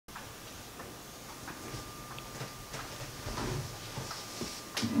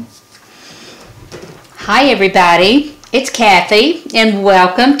Hi everybody, it's Kathy and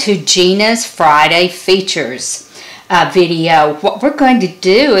welcome to Gina's Friday Features video. What we're going to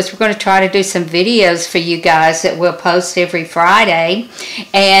do is we're going to try to do some videos for you guys that we'll post every Friday,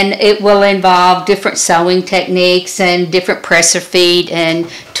 and it will involve different sewing techniques and different presser feet and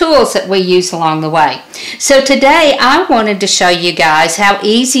tools that we use along the way. So today I wanted to show you guys how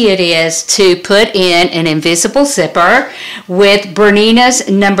easy it is to put in an invisible zipper with Bernina's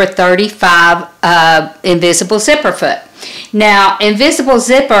number 35 invisible zipper foot. Now, invisible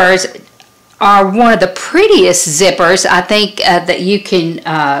zippers are one of the prettiest zippers I think that you can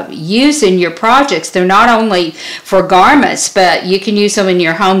use in your projects. They're not only for garments, but you can use them in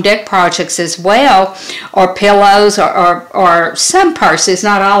your home deck projects as well, or pillows, or some purses,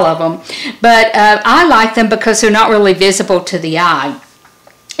 not all of them. But I like them because they're not really visible to the eye.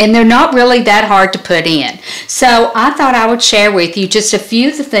 And they're not really that hard to put in. So I thought I would share with you just a few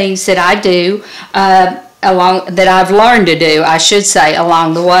of the things that I do that I've learned to do, I should say,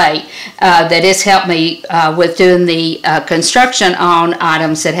 along the way, that has helped me with doing the construction on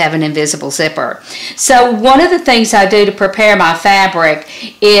items that have an invisible zipper. So one of the things I do to prepare my fabric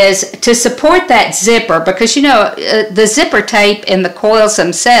is to support that zipper, because you know the zipper tape and the coils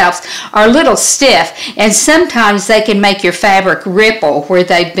themselves are a little stiff, and sometimes they can make your fabric ripple where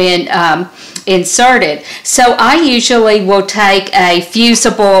they've been inserted. So I usually will take a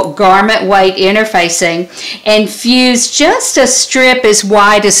fusible garment weight interfacing and fuse just a strip as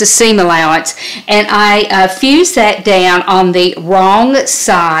wide as the seam allowance, and I fuse that down on the wrong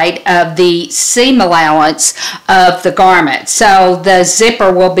side of the seam allowance of the garment. So the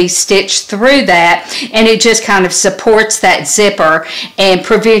zipper will be stitched through that, and it just kind of supports that zipper and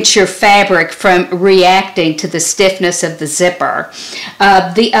prevents your fabric from reacting to the stiffness of the zipper.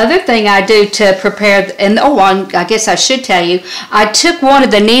 The other thing I do to prepare, and I guess I should tell you, I took one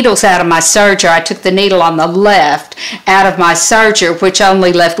of the needles out of my serger. I took the needle on the left out of my serger, which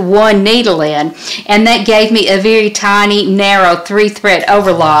only left one needle in, and that gave me a very tiny, narrow 3-thread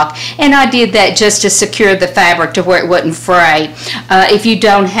overlock, and I did that just to secure the fabric to where it wouldn't fray. If you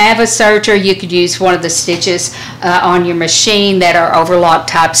don't have a serger, you could use one of the stitches on your machine that are overlock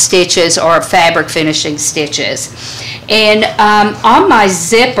type stitches or fabric finishing stitches. And on my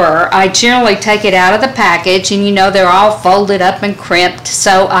zipper, I generally take it out of the package, and you know they're all folded up and crimped,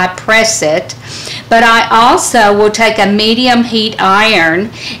 so I press it. But I also will take a medium heat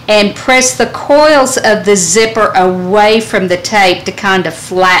iron and press the coils of the zipper away from the tape to kind of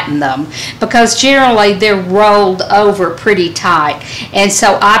flatten them, because generally they're rolled over pretty tight, and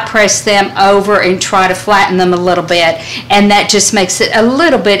so I press them over and try to flatten them a little bit, and that just makes it a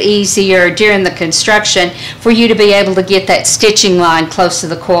little bit easier during the construction for you to be able to get that stitching line close to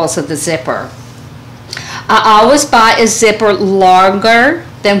the coils of the zipper. I always buy a zipper longer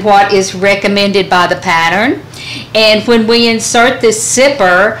than what is recommended by the pattern, and when we insert this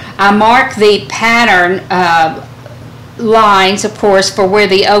zipper, I mark the pattern lines, of course, for where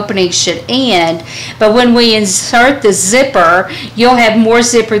the opening should end. But when we insert the zipper, you'll have more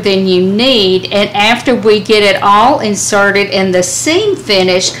zipper than you need, and after we get it all inserted and the seam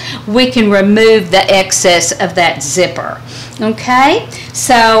finished, we can remove the excess of that zipper. Okay,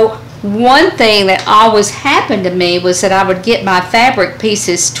 so one thing that always happened to me was that I would get my fabric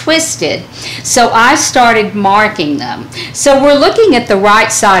pieces twisted, so I started marking them. So we're looking at the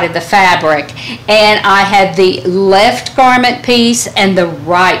right side of the fabric, and I had the left garment piece and the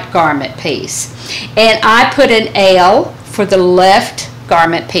right garment piece, and I put an L for the left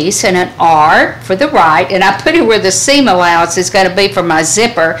garment piece and an R for the right, and I put it where the seam allowance is going to be for my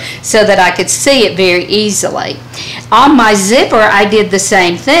zipper so that I could see it very easily. On my zipper, I did the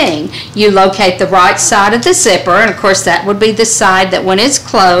same thing. You locate the right side of the zipper, and of course that would be the side that when it's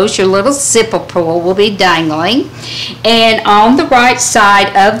closed, your little zipper pull will be dangling. And on the right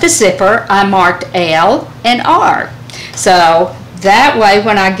side of the zipper, I marked L and R. So that way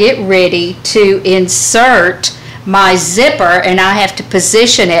when I get ready to insert my zipper and I have to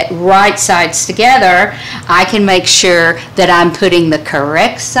position it right sides together, I can make sure that I'm putting the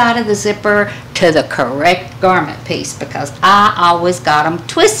correct side of the zipper to the correct garment piece, because I always got them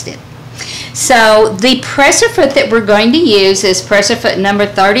twisted. So the presser foot that we're going to use is presser foot number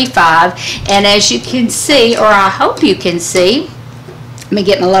 35, and as you can see, or I hope you can see, let me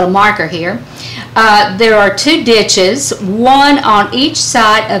get my little marker here. There are two ditches, one on each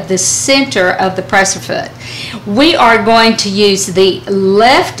side of the center of the presser foot. We are going to use the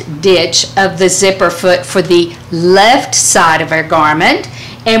left ditch of the zipper foot for the left side of our garment,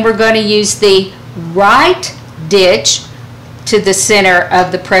 and we're going to use the right ditch to the center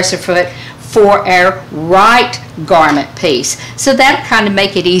of the presser foot for our right garment piece. So that'll kind of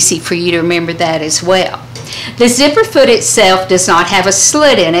make it easy for you to remember that as well. The zipper foot itself does not have a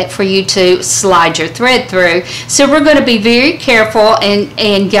slit in it for you to slide your thread through, so we're going to be very careful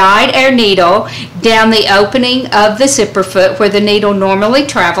and guide our needle down the opening of the zipper foot where the needle normally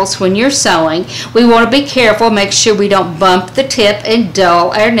travels when you're sewing. We want to be careful, make sure we don't bump the tip and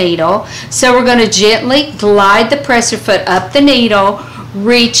dull our needle. So we're going to gently glide the presser foot up the needle,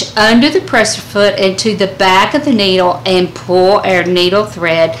 reach under the presser foot into the back of the needle, and pull our needle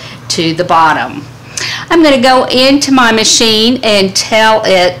thread to the bottom. I'm going to go into my machine and tell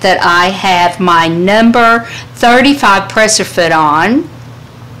it that I have my number 35 presser foot on,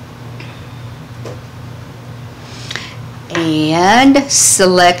 and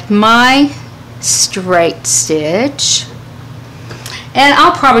select my straight stitch, and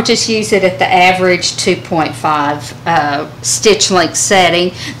I'll probably just use it at the average 2.5 stitch length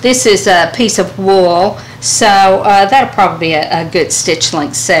setting. This is a piece of wool, so that'll probably be a good stitch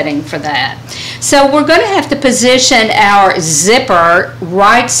length setting for that. So we're going to have to position our zipper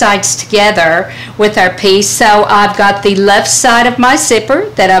right sides together with our piece. So I've got the left side of my zipper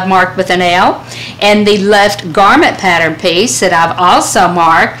that I've marked with an L, and the left garment pattern piece that I've also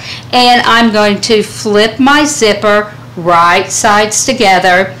marked, and I'm going to flip my zipper right sides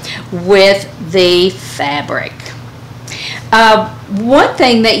together with the fabric. One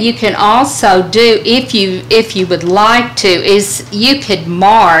thing that you can also do if you would like to is you could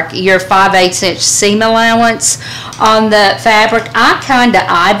mark your 5/8 inch seam allowance on the fabric. I kind of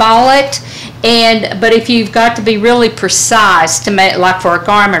eyeball it, but if you've got to be really precise to make, like for a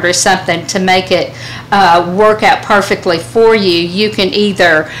garment or something, to make it work out perfectly for you, you can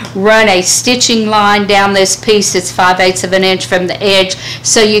either run a stitching line down this piece that's 5/8 of an inch from the edge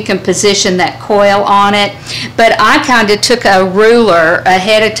so you can position that coil on it. But I kind of took a ruler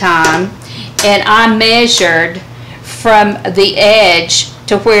ahead of time and I measured from the edge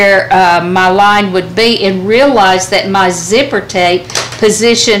to where my line would be, and realized that my zipper tape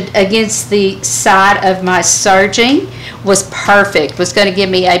positioned against the side of my serging was perfect, was going to give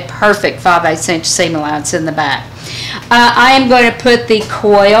me a perfect 5/8 inch seam allowance in the back. I am going to put the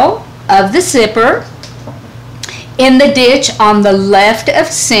coil of the zipper in the ditch on the left of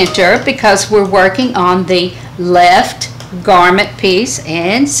center because we're working on the left garment piece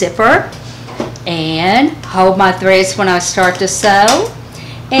and zipper, and hold my threads when I start to sew.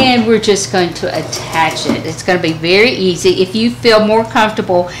 And we're just going to attach it. It's going to be very easy. If you feel more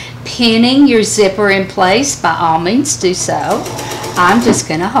comfortable pinning your zipper in place, by all means do so. I'm just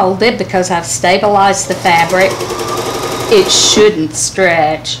going to hold it because I've stabilized the fabric. It shouldn't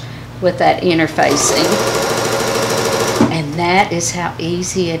stretch with that interfacing. And that is how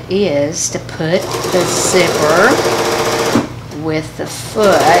easy it is to put the zipper with the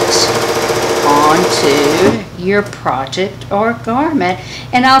foot onto your project or garment.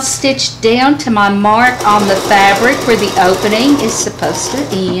 And I'll stitch down to my mark on the fabric where the opening is supposed to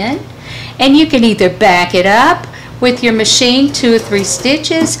end. And you can either back it up with your machine 2 or 3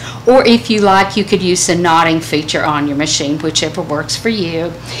 stitches, or if you like, you could use a knotting feature on your machine, whichever works for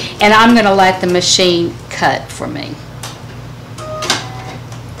you. And I'm going to let the machine cut for me.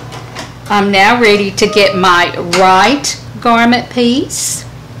 I'm now ready to get my right garment piece.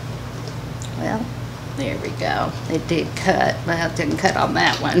 Well, there we go. It did cut. Well, it didn't cut on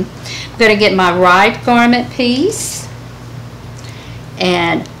that one. I'm going to get my right garment piece,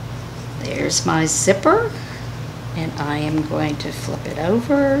 and there's my zipper, and I am going to flip it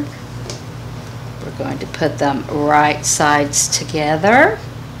over. We're going to put them right sides together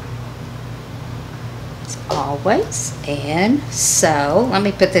as always, and so let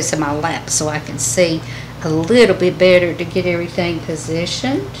me put this in my lap so I can see a little bit better to get everything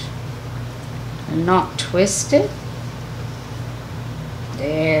positioned and not twisted.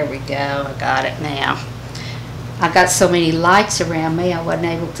 There we go. I got it now. I got so many lights around me I wasn't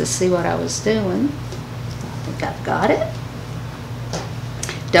able to see what I was doing. I think I've got it.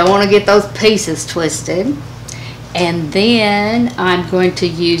 Don't want to get those pieces twisted. And then I'm going to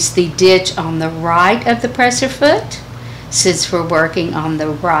use the ditch on the right of the presser foot, since we're working on the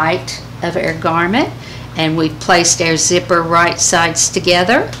right of our garment, and we've placed our zipper right sides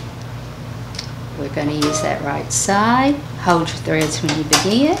together. We're going to use that right side. Hold your threads when you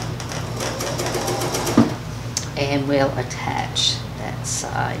begin, and we'll attach that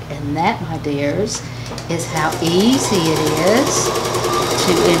side. And that, my dears, is how easy it is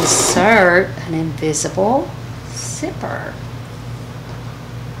to insert an invisible zipper.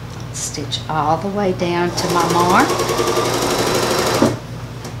 Stitch all the way down to my mark.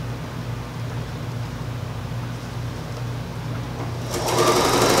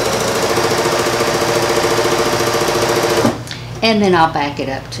 and then I'll back it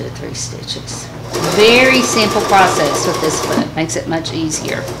up 2 or 3 stitches. Very simple process with this foot. Makes it much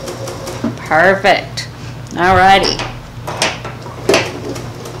easier. Perfect. Alrighty.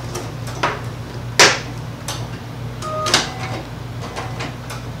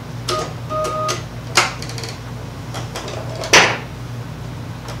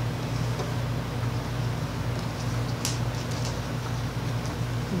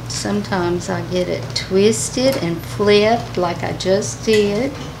 Sometimes I get it twisted and flipped like I just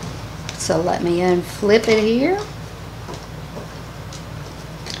did. So let me unflip it here.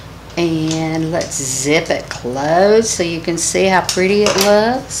 And let's zip it closed so you can see how pretty it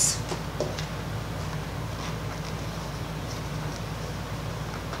looks.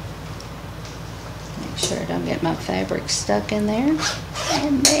 Make sure I don't get my fabric stuck in there.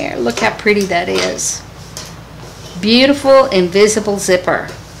 And there, look how pretty that is. Beautiful invisible zipper.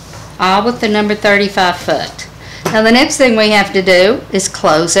 All with the number 35 foot. Now the next thing we have to do is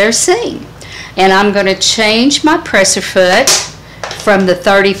close our seam. And I'm going to change my presser foot from the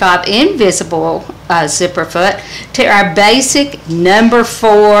 35 invisible zipper foot to our basic number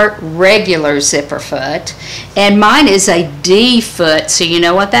 4 regular zipper foot. And mine is a D foot, so you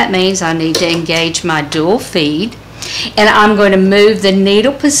know what that means. I need to engage my dual feed. And I'm going to move the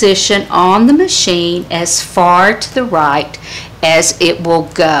needle position on the machine as far to the right as it will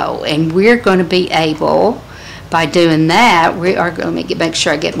go. And we're going to be able, by doing that, we are going to make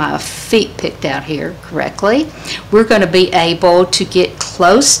sure I get my feet picked out here correctly. We're going to be able to get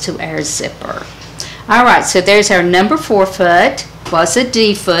close to our zipper. Alright, so there's our number 4 foot. Was a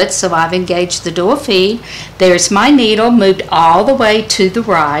D foot, so I've engaged the dual feed. There's my needle moved all the way to the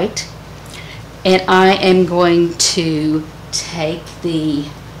right. And I am going to take the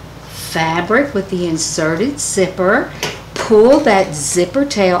fabric with the inserted zipper, pull that zipper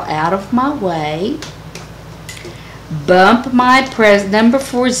tail out of my way, bump my number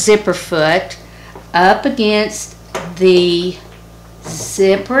 4 zipper foot up against the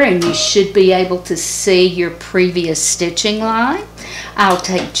zipper, and you should be able to see your previous stitching line. I'll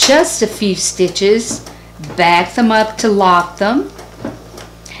take just a few stitches, back them up to lock them,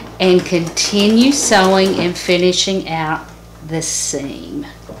 and continue sewing and finishing out the seam.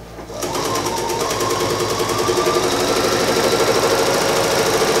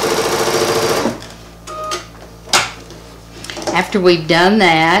 After we've done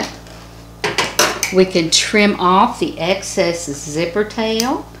that, we can trim off the excess zipper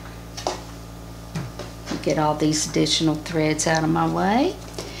tail. Get all these additional threads out of my way.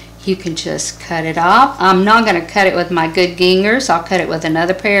 You can just cut it off. I'm not going to cut it with my good gingers. I'll cut it with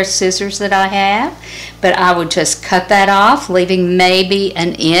another pair of scissors that I have. But I would just cut that off, leaving maybe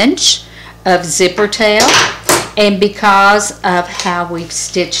an inch of zipper tail. And because of how we've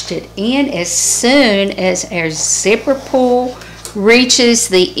stitched it in, as soon as our zipper pull reaches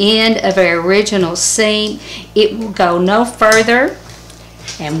the end of our original seam, it will go no further.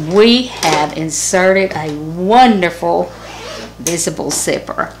 And we have inserted a wonderful visible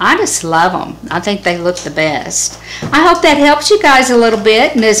zipper. I just love them. I think they look the best. I hope that helps you guys a little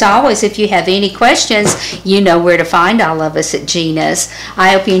bit, and as always, if you have any questions, you know where to find all of us at Gina's.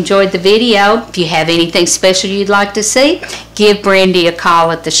 I hope you enjoyed the video. If you have anything special you'd like to see, give Brandy a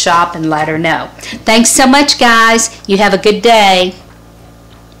call at the shop and let her know. Thanks so much, guys. You have a good day.